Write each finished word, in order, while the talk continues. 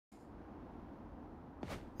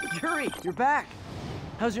Yuri, you're back.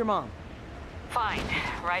 How's your mom? Fine.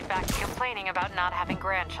 Right back to complaining about not having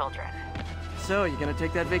grandchildren. So, you gonna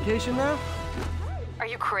take that vacation now? Are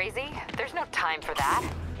you crazy? There's no time for that.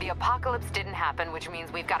 The apocalypse didn't happen, which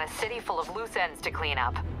means we've got a city full of loose ends to clean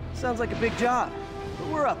up. Sounds like a big job, but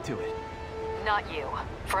we're up to it. Not you.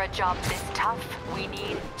 For a job this tough, we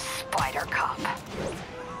need Spider Cop.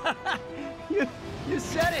 You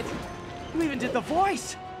said it! You even did the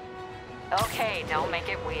voice! Okay, don't make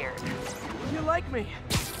it weird. You like me.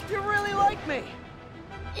 You really like me.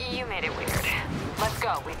 You made it weird. Let's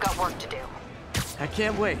go. We've got work to do. I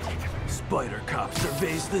can't wait. Spider Cop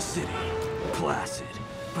surveys the city, placid,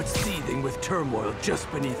 but seething with turmoil just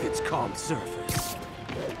beneath its calm surface.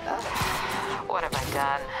 What have I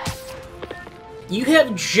done? You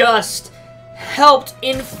have just helped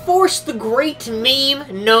enforce the great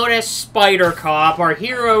meme known as Spider Cop. Our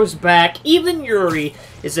hero's back. Even Yuri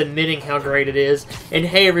is admitting how great it is. And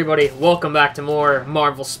hey everybody, welcome back to more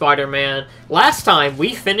Marvel Spider-Man. Last time,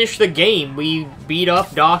 we finished the game. We beat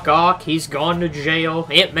up Doc Ock. He's gone to jail.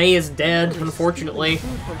 Aunt May is dead, unfortunately.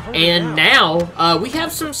 And now, we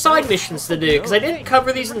have some side missions to do. Because I didn't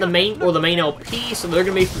cover these in the main LP, so they're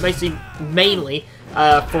going to be mainly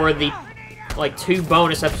for the like 2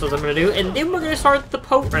 bonus episodes I'm going to do, and then we're going to start the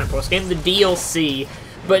post game, the DLC.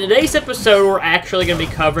 But in today's episode, we're actually going to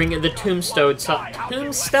be covering the Tombstone,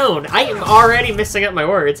 I am already messing up my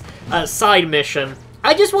words, side mission.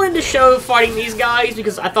 I just wanted to show fighting these guys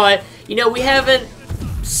because I thought, you know, we haven't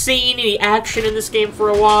seen any action in this game for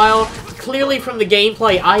a while. Clearly from the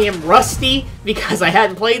gameplay, I am rusty because I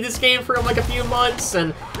hadn't played this game for like a few months,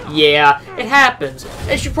 and yeah, it happens.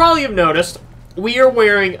 As you probably have noticed, we are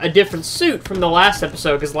wearing a different suit from the last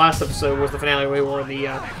episode, because last episode was the finale where we wore the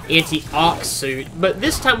anti-Ox suit. But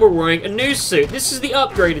this time we're wearing a new suit. This is the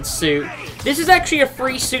upgraded suit. This is actually a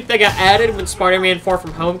free suit that got added when Spider-Man Far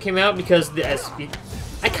From Home came out, because as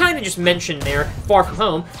I kind of just mentioned there, Far From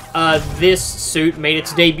Home, this suit made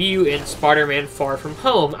its debut in Spider-Man Far From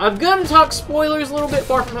Home. I'm going to talk spoilers a little bit.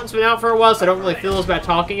 Far From Home's been out for a while, so I don't really feel as bad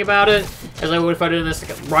talking about it as I would if I did this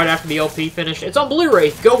like, right after the LP finished. It's on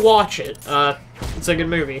Blu-ray. Go watch it. It's a good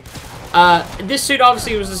movie. This suit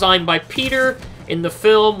obviously was designed by Peter in the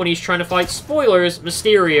film when he's trying to fight, spoilers,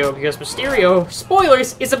 Mysterio, because Mysterio,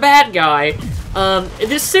 spoilers, is a bad guy.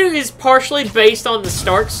 This suit is partially based on the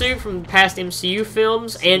Stark suit from past MCU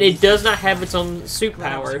films, and it does not have its own suit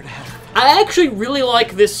power. I actually really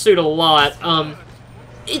like this suit a lot.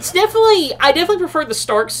 I definitely prefer the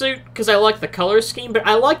Stark suit because I like the color scheme, but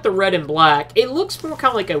I like the red and black. It looks more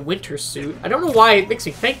kind of like a winter suit. I don't know why it makes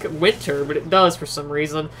me think winter, but it does for some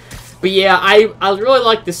reason. But yeah, I really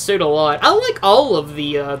like this suit a lot. I like all of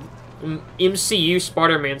the MCU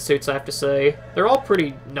Spider-Man suits, I have to say. They're all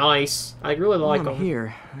pretty nice. I really like them.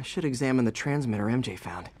 Here, I should examine the transmitter MJ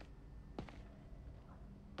found.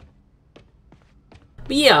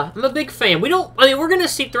 But yeah, I'm a big fan. We're gonna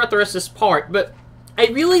see throughout the rest of this part, but I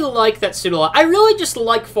really like that suit a lot. I really just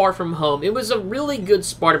like Far From Home. It was a really good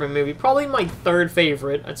Spider-Man movie. Probably my 3rd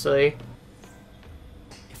favorite, I'd say.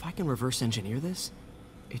 If I can reverse engineer this,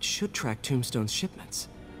 it should track Tombstone's shipments.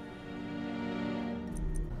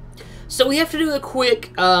 So we have to do a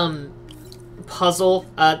quick puzzle.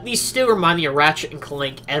 These still remind me of Ratchet and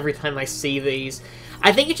Clank every time I see these.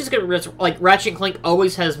 I think it's just gonna, like, Ratchet and Clank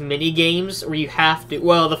always has mini games where you have to,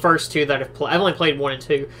 well, the first 2 that I've played, I've only played 1 and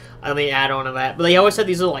 2, let me add on to that, but they always have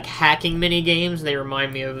these little, like, hacking mini games, and they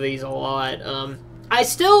remind me of these a lot. I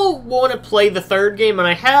still want to play the 3rd game, and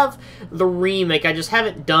I have the remake, I just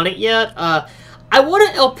haven't done it yet. I want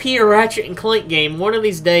to LP a Ratchet and Clank game one of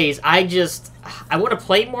these days. I want to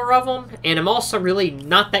play more of them, and I'm also really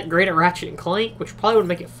not that great at Ratchet and Clank, which probably would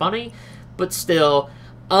make it funny, but still.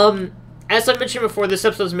 As I mentioned before, this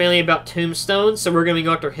episode is mainly about Tombstone, so we're going to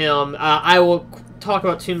go after him. I will talk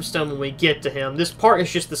about Tombstone when we get to him. This part is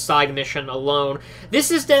just the side mission alone. This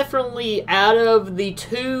is definitely out of the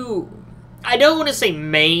 2, I don't want to say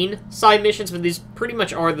main side missions, but these pretty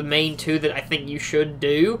much are the main 2 that I think you should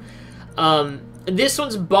do. This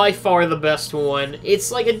one's by far the best one. It's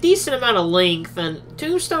like a decent amount of length, and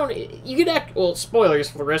Tombstone, you get well, spoilers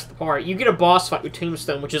for the rest of the part, you get a boss fight with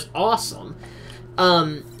Tombstone, which is awesome.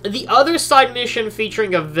 The other side mission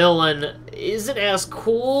featuring a villain isn't as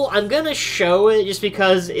cool. I'm gonna show it just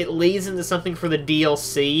because it leads into something for the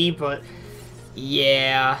DLC, but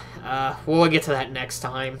yeah, we'll get to that next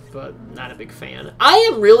time, but not a big fan. I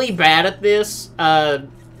am really bad at this,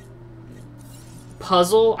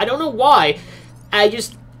 puzzle. I don't know why. I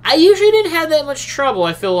usually didn't have that much trouble,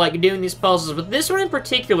 I feel like, doing these puzzles, but this one in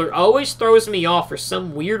particular always throws me off for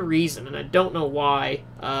some weird reason, and I don't know why.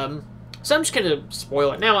 So I'm just gonna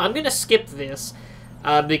spoil it. Now, I'm gonna skip this.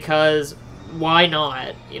 because why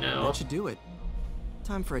not, you know? That should do it.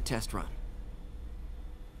 Time for a test run.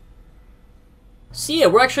 So yeah,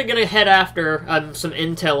 we're actually gonna head after some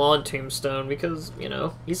intel on Tombstone because, you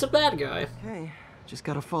know, he's a bad guy. Okay, just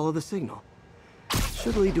gotta follow the signal.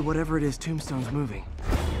 Should lead to whatever it is Tombstone's moving.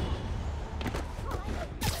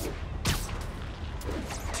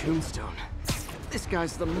 Tombstone. This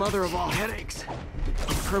guy's the mother of all headaches.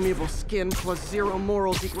 Impermeable skin plus 0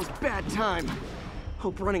 morals equals bad time.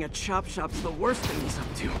 Hope running a chop shop's the worst thing he's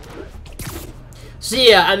up to. So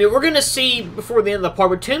yeah, I mean, we're gonna see before the end of the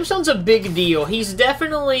part, but Tombstone's a big deal. He's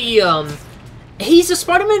definitely, he's a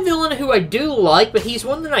Spider-Man villain who I do like, but he's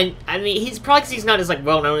one that I mean, he's probably because he's not as, like,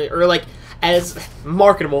 well-known, or, like, as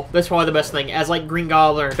marketable. That's probably the best thing, as, like, Green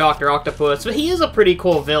Goblin or Dr. Octopus, but he is a pretty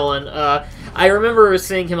cool villain. I remember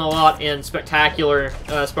seeing him a lot in Spectacular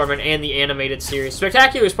Spider-Man and the animated series.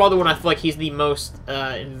 Spectacular is probably the one I feel like he's the most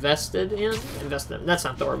invested in. Invested in, that's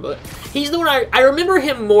not the word, but he's the one I remember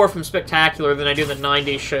him more from Spectacular than I do the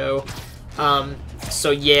 90s show.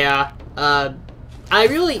 So yeah, I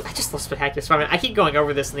just love Spectacular Spider-Man. I keep going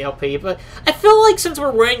over this in the LP, but I feel like since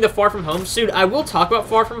we're wearing the Far From Home suit, I will talk about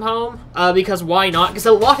Far From Home, because why not? Because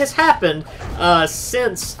a lot has happened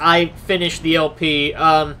since I finished the LP.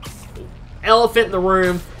 Elephant in the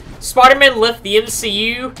room. Spider-Man left the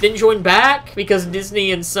MCU, then joined back because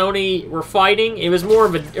Disney and Sony were fighting. It was more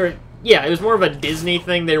of a Disney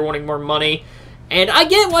thing. They were wanting more money. And I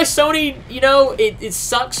get why Sony, you know, it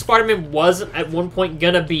sucks Spider-Man wasn't at one point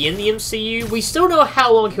gonna be in the MCU. We still know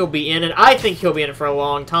how long he'll be in it. I think he'll be in it for a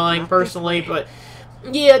long time, personally, but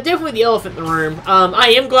yeah, definitely the elephant in the room. I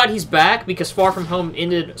am glad he's back because Far From Home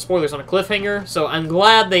ended, spoilers, on a cliffhanger, so I'm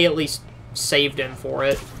glad they at least saved him for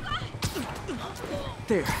it.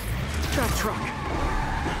 There. That truck.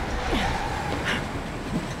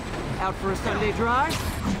 Out for a Sunday drive?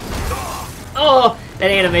 Oh,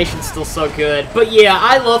 that animation's still so good. But yeah,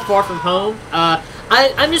 I love Far From Home.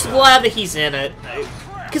 I'm just glad that he's in it.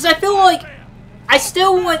 Because I feel like I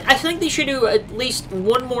think they should do at least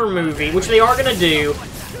one more movie, which they are going to do.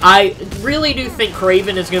 I really do think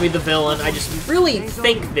Kraven is going to be the villain. I just really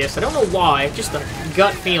think this. I don't know why. Just a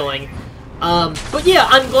gut feeling. But yeah,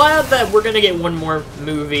 I'm glad that we're gonna get one more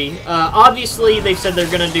movie. Obviously, they've said they're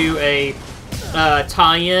gonna do a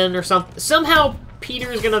tie-in or something. Somehow,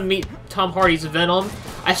 Peter's gonna meet Tom Hardy's Venom.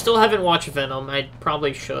 I still haven't watched Venom. I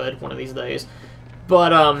probably should one of these days.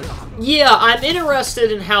 But, yeah, I'm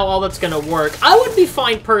interested in how all that's gonna work. I would be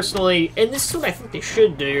fine, personally, and this is what I think they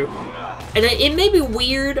should do. And it may be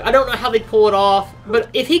weird, I don't know how they pull it off, but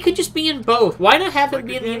if he could just be in both, why not have him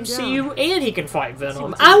be in the MCU and he can fight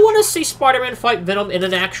Venom? I want to see Spider-Man fight Venom in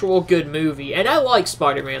an actual good movie, and I like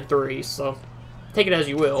Spider-Man 3, so take it as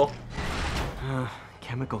you will.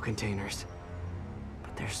 Chemical containers.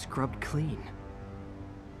 But they're scrubbed clean.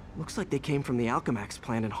 Looks like they came from the Alchemax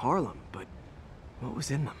plant in Harlem, but what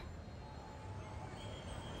was in them?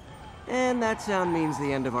 And that sound means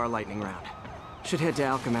the end of our lightning round. Should head to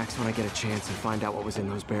Alchemax when I get a chance and find out what was in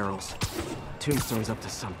those barrels. Tombstone's up to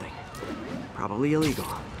something. Probably illegal.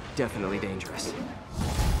 Definitely dangerous.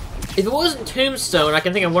 If it wasn't Tombstone, I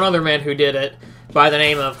can think of one other man who did it, by the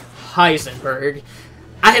name of Heisenberg.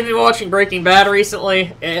 I have been watching Breaking Bad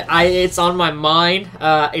recently. It's on my mind.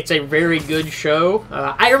 It's a very good show.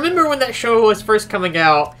 I remember when that show was first coming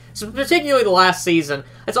out, so particularly the last season,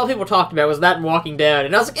 that's all people talked about was that and Walking Dead.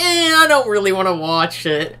 And I was like, I don't really want to watch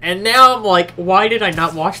it. And now I'm like, why did I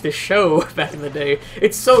not watch this show back in the day?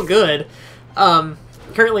 It's so good.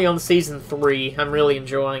 Currently on season 3. I'm really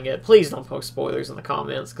enjoying it. Please don't post spoilers in the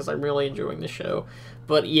comments, because I'm really enjoying the show.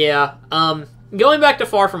 But yeah, going back to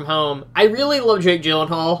Far From Home, I really love Jake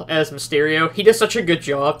Gyllenhaal as Mysterio. He does such a good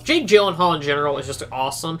job. Jake Gyllenhaal in general is just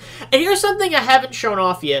awesome. And here's something I haven't shown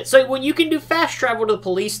off yet. So when you can do fast travel to the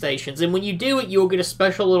police stations, and when you do it, you'll get a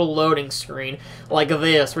special little loading screen like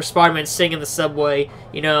this, where Spider-Man's singing in the subway,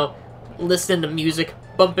 you know, listening to music,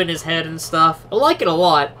 bumping his head and stuff. I like it a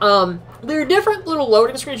lot. There are different little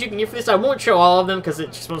loading screens you can get for this. I won't show all of them because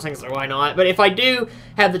it's just one of those things like, why not? But if I do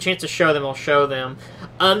have the chance to show them, I'll show them.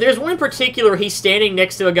 There's one in particular, he's standing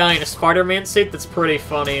next to a guy in a Spider-Man suit that's pretty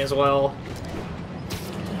funny as well.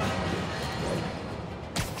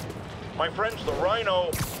 My friends, the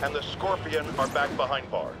Rhino and the Scorpion are back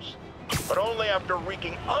behind bars. But only after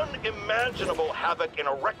wreaking unimaginable havoc in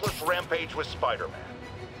a reckless rampage with Spider-Man.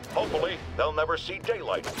 Hopefully, they'll never see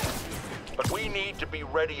daylight again. But we need to be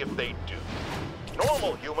ready if they do.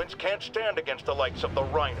 Normal humans can't stand against the likes of the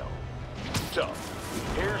Rhino. So,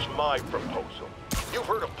 here's my proposal. You've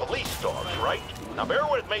heard of police dogs, right? Now bear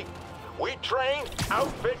with me. We train,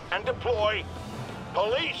 outfit, and deploy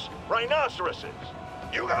police rhinoceroses.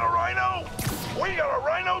 You got a rhino? We got a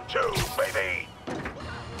rhino too, baby!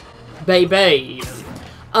 Baby, even.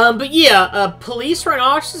 But yeah, police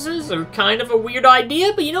rhinoceroses are kind of a weird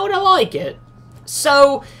idea, but you know what? I like it.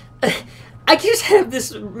 So, I just have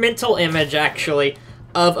this mental image, actually,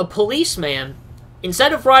 of a policeman.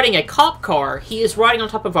 Instead of riding a cop car, he is riding on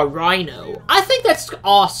top of a rhino. I think that's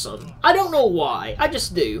awesome. I don't know why. I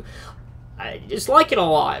just do. I just like it a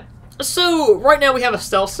lot. So, right now we have a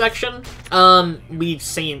stealth section. We've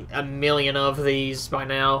seen a million of these by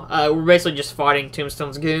now. We're basically just fighting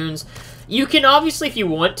Tombstone's goons. You can, obviously, if you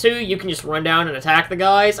want to, you can just run down and attack the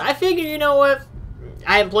guys. I figure, you know what?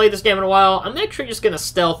 I haven't played this game in a while. I'm actually just going to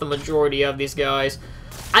stealth the majority of these guys.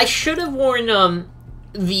 I should have worn,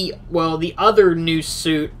 the other new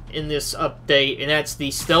suit in this update, and that's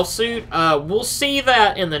the stealth suit. We'll see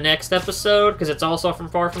that in the next episode, because it's also from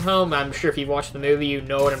Far From Home. I'm sure if you've watched the movie, you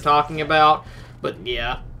know what I'm talking about. But,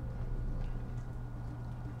 yeah.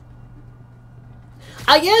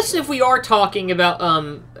 I guess if we are talking about,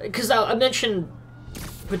 because I mentioned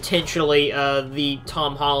potentially the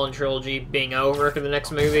Tom Holland trilogy being over for the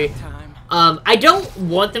next movie. I don't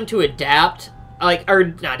want them to adapt, not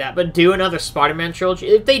adapt, but do another Spider-Man trilogy.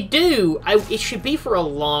 If they do, it should be for a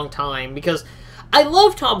long time, because I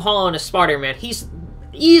love Tom Holland as Spider-Man. He's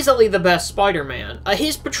easily the best Spider-Man.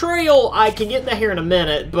 His portrayal, I can get that here in a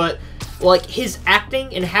minute, but, like, his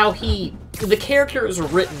acting and how the character is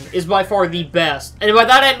written is by far the best. And by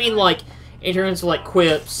that I mean, like, in terms of, like,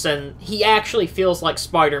 quips, and he actually feels like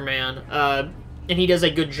Spider-Man, and he does a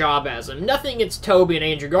good job as him. Nothing against Tobey and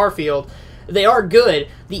Andrew Garfield. They are good.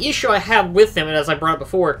 The issue I have with them, and as I brought up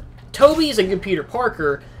before, Tobey is a good Peter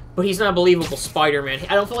Parker, but he's not a believable Spider-Man.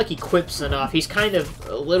 I don't feel like he quips enough. He's kind of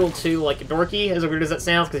a little too, like, dorky, as weird as that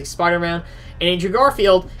sounds, because he's Spider-Man. And Andrew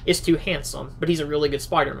Garfield is too handsome, but he's a really good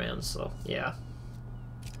Spider-Man, so, yeah.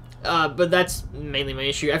 But that's mainly my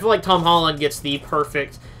issue. I feel like Tom Holland gets the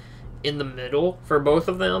perfect in the middle for both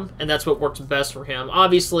of them, and that's what works best for him.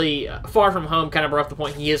 Obviously, Far From Home kind of brought up the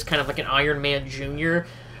point he is kind of like an Iron Man Jr.,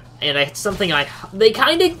 and it's something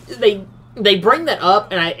they bring that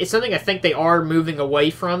up, and it's something I think they are moving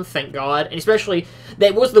away from, thank God. And especially,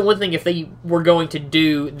 that was the one thing, if they were going to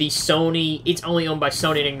do the Sony, it's only owned by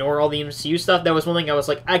Sony and ignore all the MCU stuff, that was one thing I was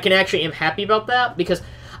like, I am happy about that, because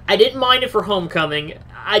I didn't mind it for Homecoming.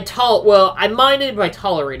 I minded it, but I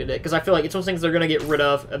tolerated it, because I feel like it's one of those things they're going to get rid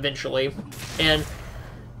of eventually. And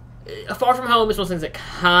Far From Home is one of those things that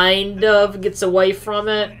kind of gets away from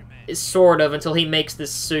it, sort of, until he makes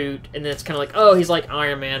this suit, and then it's kind of like, oh, he's like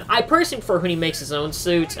Iron Man. I personally prefer when he makes his own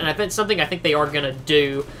suits, and I think something I think they are going to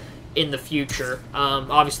do in the future.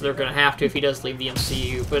 Obviously, they're going to have to if he does leave the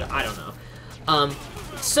MCU, but I don't know.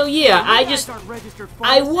 So yeah,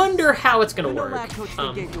 I wonder how it's going to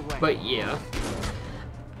work. But yeah.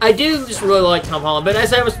 I do just really like Tom Holland, but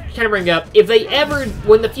as I was kind of bringing up, if they ever,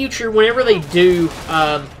 whenever they do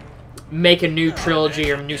make a new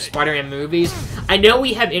trilogy or new Spider-Man movies, I know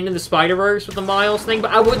we have Into the Spider-Verse with the Miles thing,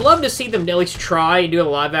 but I would love to see them at least try and do a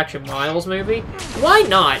live-action Miles movie. Why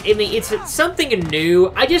not? I mean, it's something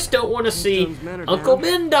new. I just don't want to see Uncle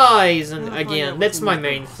Ben dies, and again, that's my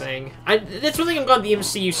main thing. That's one thing I'm glad the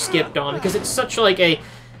MCU skipped on, because it's such like a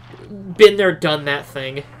been there, done that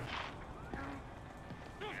thing.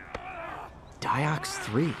 Diox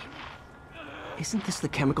 3? Isn't this the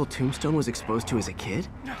chemical Tombstone was exposed to as a kid?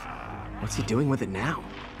 What's he doing with it now?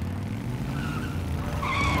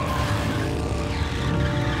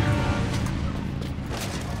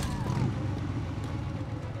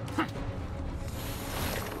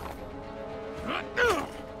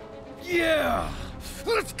 Yeah!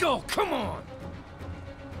 Let's go! Come on!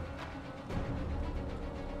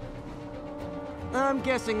 I'm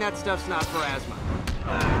guessing that stuff's not for asthma.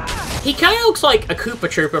 He kind of looks like a Koopa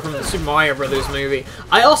Troopa from the Super Mario Brothers movie.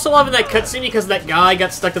 I also love in that cutscene because that guy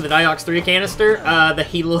got stuck to the Diox 3 canister, that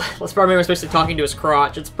Spider-Man was basically talking to his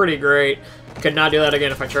crotch. It's pretty great. Could not do that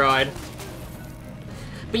again if I tried.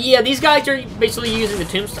 But yeah, these guys are basically using the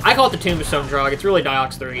Tombstone. I call it the Tombstone drug. It's really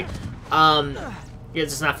Diox 3.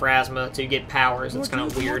 It's not for asthma to get powers. It's kind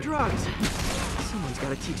of weird. Drugs. Someone's got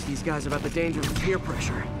to teach these guys about the dangers of peer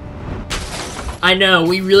pressure. I know,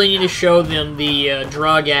 we really need to show them the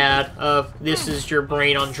drug ad of this is your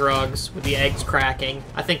brain on drugs with the eggs cracking.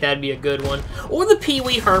 I think that'd be a good one. Or the Pee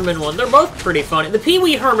Wee Herman one. They're both pretty funny. The Pee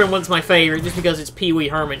Wee Herman one's my favorite just because it's Pee Wee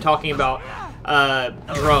Herman talking about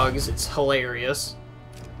drugs. It's hilarious.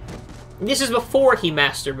 This is before he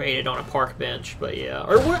masturbated on a park bench, but yeah.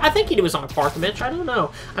 Or I think he was on a park bench, I don't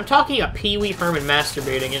know. I'm talking about Pee Wee Herman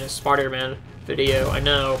masturbating in a Spider-Man video, I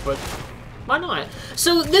know, but why not?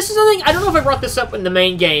 So this is something, I don't know if I brought this up in the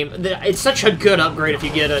main game. It's such a good upgrade if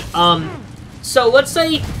you get it. So let's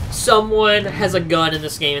say someone has a gun in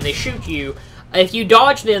this game and they shoot you. If you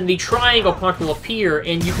dodge them, the triangle punch will appear,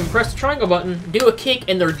 and you can press the triangle button, do a kick,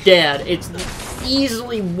 and they're dead. It's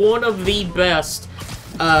easily one of the best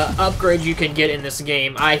upgrades you can get in this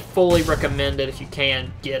game. I fully recommend it if you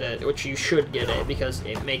can get it, which you should get it, because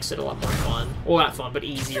it makes it a lot more fun. Well, not fun, but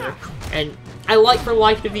easier. And I like for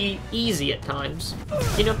life to be easy at times.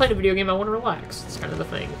 You know, playing a video game, I want to relax. It's kind of the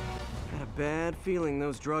thing. Got a bad feeling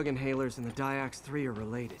those drug inhalers and the Diox 3 are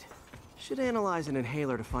related. Should analyze an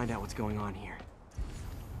inhaler to find out what's going on here.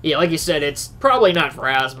 Yeah, like you said, it's probably not for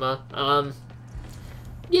asthma.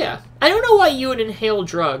 Yeah. I don't know why you would inhale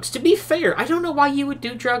drugs. To be fair, I don't know why you would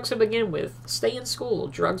do drugs to begin with. Stay in school.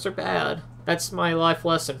 Drugs are bad. That's my life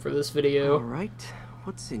lesson for this video. Alright,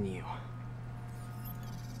 what's in you?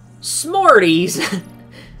 Smarties!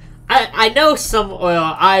 I know some,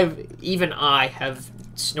 well, I have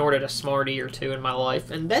snorted a Smartie or two in my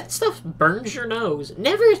life, and that stuff burns your nose.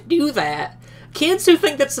 Never do that. Kids who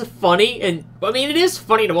think that's funny, and, I mean, it is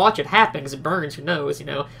funny to watch it happen because it burns your nose, you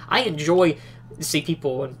know. I enjoy to see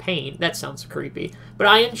people in pain. That sounds creepy. But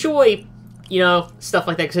I enjoy, you know, stuff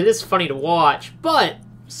like that because it is funny to watch. But,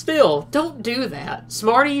 still, don't do that.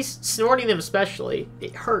 Smarties, snorting them especially,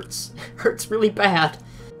 it hurts. It hurts really bad.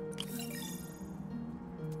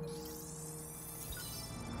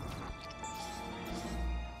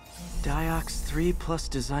 Diox 3 plus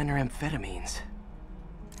designer amphetamines.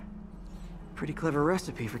 Pretty clever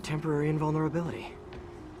recipe for temporary invulnerability.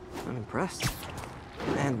 I'm impressed.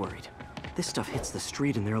 And worried. This stuff hits the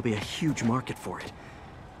street and there'll be a huge market for it.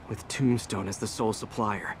 With Tombstone as the sole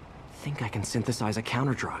supplier. Think I can synthesize a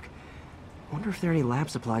counter-drug. Wonder if there are any lab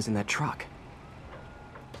supplies in that truck.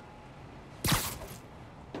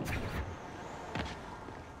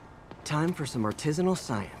 Time for some artisanal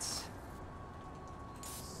science.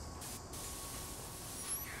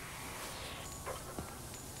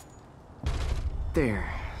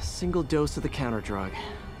 There, single dose of the counter drug.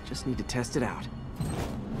 Just need to test it out.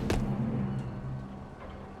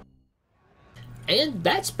 And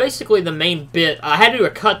that's basically the main bit. I had to do a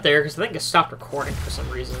cut there because I think it stopped recording for some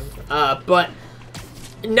reason. But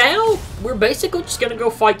now we're basically just going to go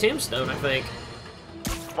fight Tombstone, I think.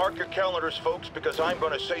 Mark your calendars, folks, because I'm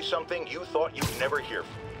going to say something you thought you'd never hear.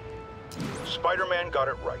 Spider-Man got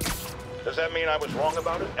it right. Does that mean I was wrong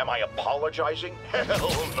about it? Am I apologizing? Hell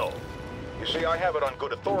no. You see, I have it on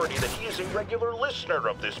good authority that he is a regular listener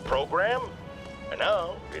of this program. And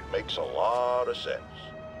now, it makes a lot of sense.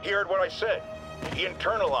 He heard what I said. He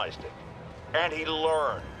internalized it. And he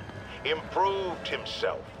learned. Improved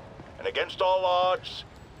himself. And against all odds,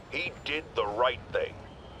 he did the right thing.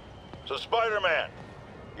 So, Spider-Man,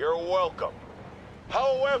 you're welcome.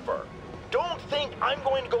 However, don't think I'm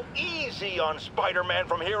going to go easy on Spider-Man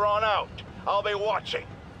from here on out. I'll be watching.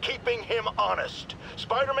 Keeping him honest.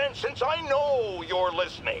 Spider-Man, since I know you're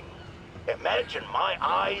listening, imagine my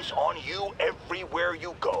eyes on you everywhere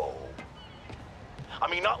you go. I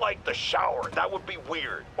mean, not like the shower. That would be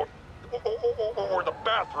weird. Or the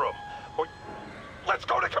bathroom. Or let's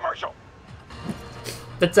go to commercial.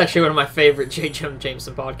 That's actually one of my favorite J. Jonah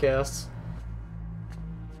Jameson podcasts.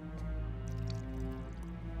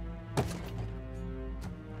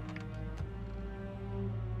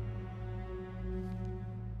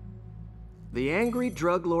 The angry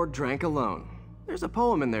drug lord drank alone. There's a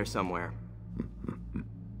poem in there somewhere.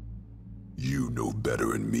 You know better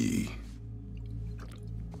than me.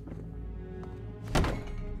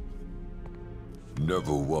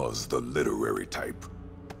 Never was the literary type.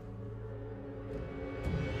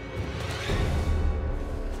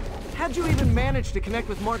 How'd you even manage to connect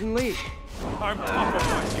with Martin Lee? I'm top of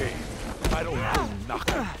my game. I don't do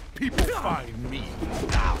nothing. People find me.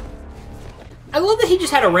 I love that he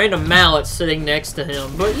just had a random mallet sitting next to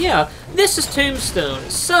him, but yeah, this is Tombstone.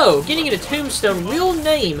 So, getting into Tombstone, real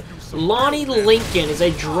name, Lonnie Lincoln, is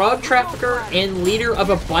a drug trafficker and leader of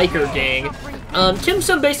a biker gang.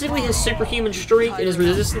 Tombstone basically has superhuman strength and is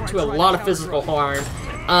resistant to a lot of physical harm.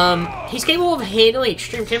 He's capable of handling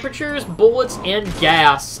extreme temperatures, bullets, and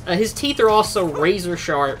gas. His teeth are also razor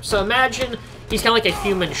sharp, so imagine he's kind of like a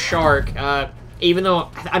human shark. Even though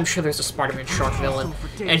I'm sure there's a Spider-Man shark villain.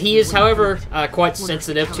 And he is, however, quite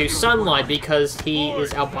sensitive to sunlight because he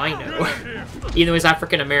is albino. Even though he's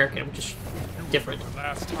African-American, which is different.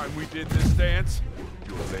 Last time we did this dance,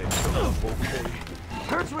 your legs were okay.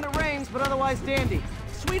 Hurts when it rains, but otherwise dandy.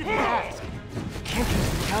 Sweet if you ask. Can't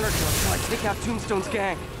use the counter drug until I take out Tombstone's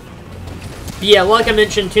gang. Yeah, like I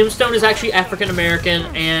mentioned, Tombstone is actually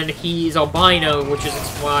African-American, and he's albino, which is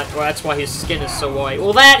why, well, that's why his skin is so white.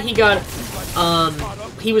 Well, that he got,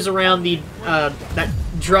 he was around the, that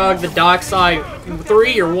drug, the Dark Side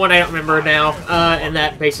 3 or 1, I don't remember now, and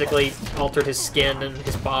that basically altered his skin and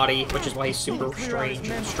his body, which is why he's super strange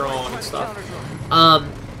and strong and stuff.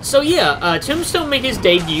 So yeah, Tombstone made his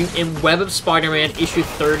debut in Web of Spider-Man issue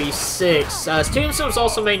 36. Tombstone's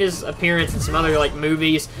also made his appearance in some other like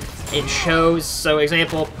movies and shows. So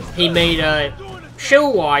example, he made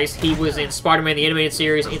show-wise, he was in Spider-Man the Animated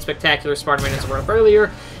Series and Spectacular Spider-Man, as I brought up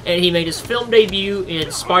earlier, and he made his film debut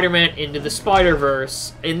in Spider-Man Into the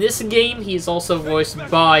Spider-Verse. In this game, he's also voiced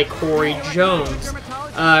by Corey Jones.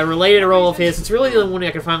 Related role of his, it's really the only one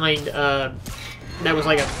I can find that was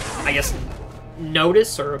like a, I guess,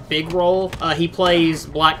 notice or a big role. He plays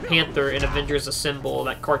Black Panther in Avengers Assemble,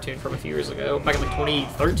 that cartoon from a few years ago, back in like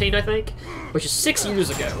 2013, I think, which is 6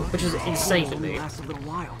 years ago, which is insane to me.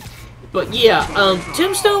 But yeah,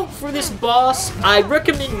 Tombstone, for this boss, I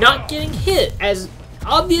recommend not getting hit. As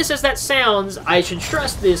obvious as that sounds, I should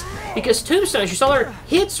stress this, because Tombstone, as you saw there,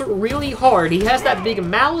 hits really hard. He has that big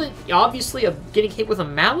mallet. Obviously, getting hit with a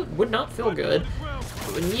mallet would not feel good.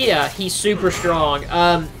 But yeah, he's super strong.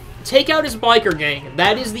 Take out his biker gang.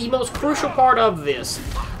 That is the most crucial part of this.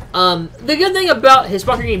 The good thing about his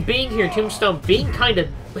biker gang being here in Tombstone, being kind of...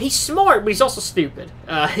 He's smart, but he's also stupid,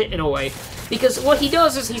 in a way. Because what he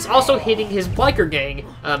does is he's also hitting his biker gang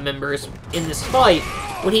members in this fight.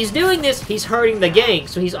 When he's doing this, he's hurting the gang,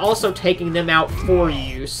 so he's also taking them out for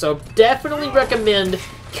you. So definitely recommend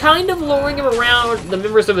kind of luring him around the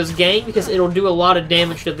members of his gang, because it'll do a lot of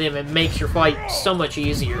damage to them and makes your fight so much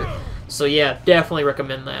easier. So yeah, definitely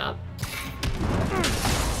recommend that.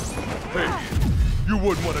 Hey, you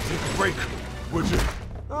wouldn't want to take a break, would you?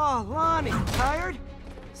 Oh, Lonnie, tired?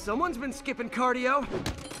 Someone's been skipping cardio.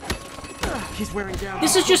 He's wearing down.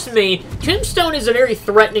 This is just me. Tombstone is a very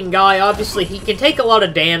threatening guy. Obviously, he can take a lot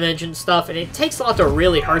of damage and stuff, and it takes a lot to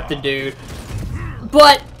really hurt the dude.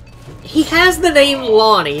 But he has the name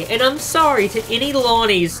Lonnie, and I'm sorry to any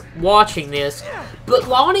Lonnies watching this, but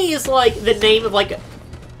Lonnie is like the name of like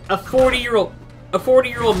a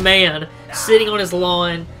 40-year-old man sitting on his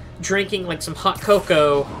lawn, drinking like some hot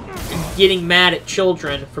cocoa, and getting mad at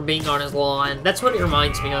children for being on his lawn. That's what it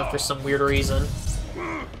reminds me of for some weird reason.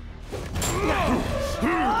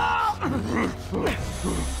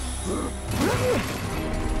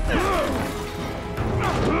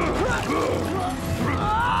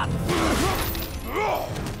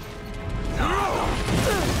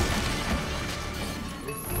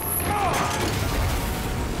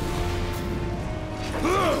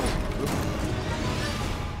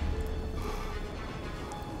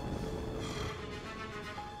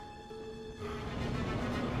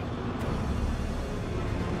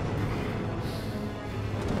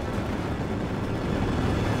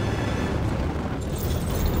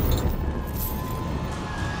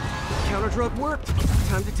 Counter-drug worked.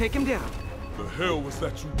 Time to take him down. The hell was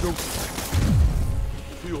that you noticed?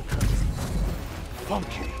 Feel kind of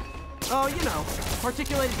funky. Oh, you know,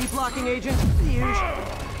 particulated deblocking agent, the usual.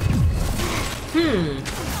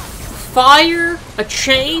 Fire? A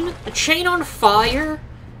chain? A chain on fire?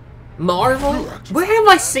 Marvel? Where have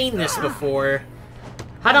I seen this before?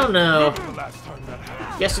 I don't know. The last time that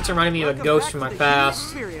happened. Guess it's reminding me of a ghost from my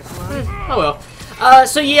past. Oh well.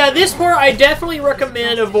 So yeah, this part I definitely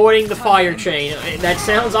recommend avoiding the fire chain. That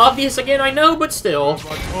sounds obvious again, I know, but still. Is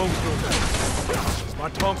my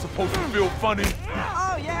tongue supposed to feel funny?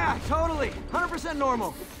 Oh yeah, totally. 100%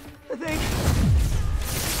 normal. I think.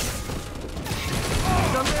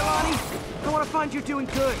 Someday, Lonnie, I want to find you doing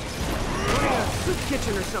good. Running a soup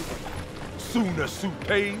kitchen or something. Soon as soup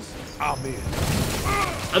pays, I'm in.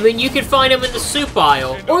 I mean, you can find them in the soup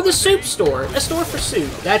aisle, or the soup store, a store for soup.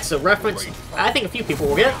 That's a reference I think a few people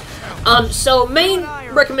will get. So main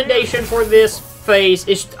recommendation for this phase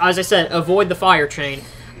is, as I said, avoid the fire chain.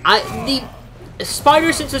 The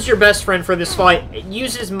spider, since it's your best friend for this fight,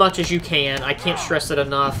 use as much as you can. I can't stress it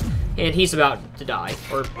enough. And he's about to die,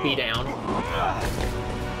 or be down.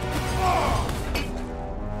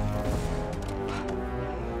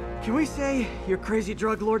 Can we say your crazy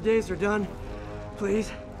drug lord days are done?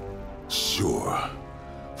 Please? Sure.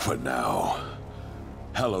 For now.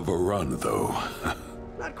 Hell of a run, though.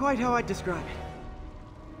 Not quite how I'd describe it.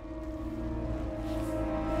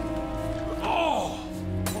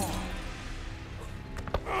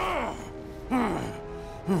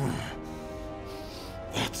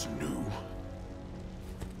 That's new.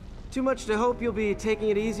 Too much to hope you'll be taking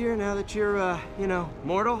it easier now that you're, you know,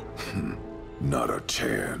 mortal? Not a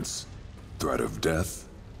chance. Threat of death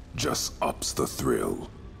just ups the thrill.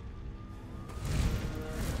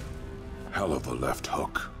 Hell of a left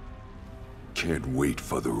hook. Can't wait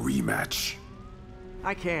for the rematch.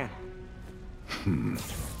 I can.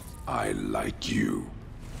 I like you.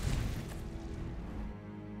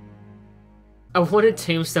 I wanted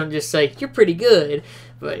Tombstone to just say, "You're pretty good."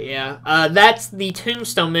 But yeah, that's the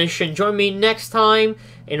Tombstone mission. Join me next time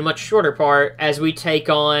in a much shorter part as we take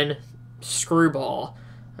on Screwball.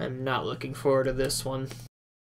 I'm not looking forward to this one.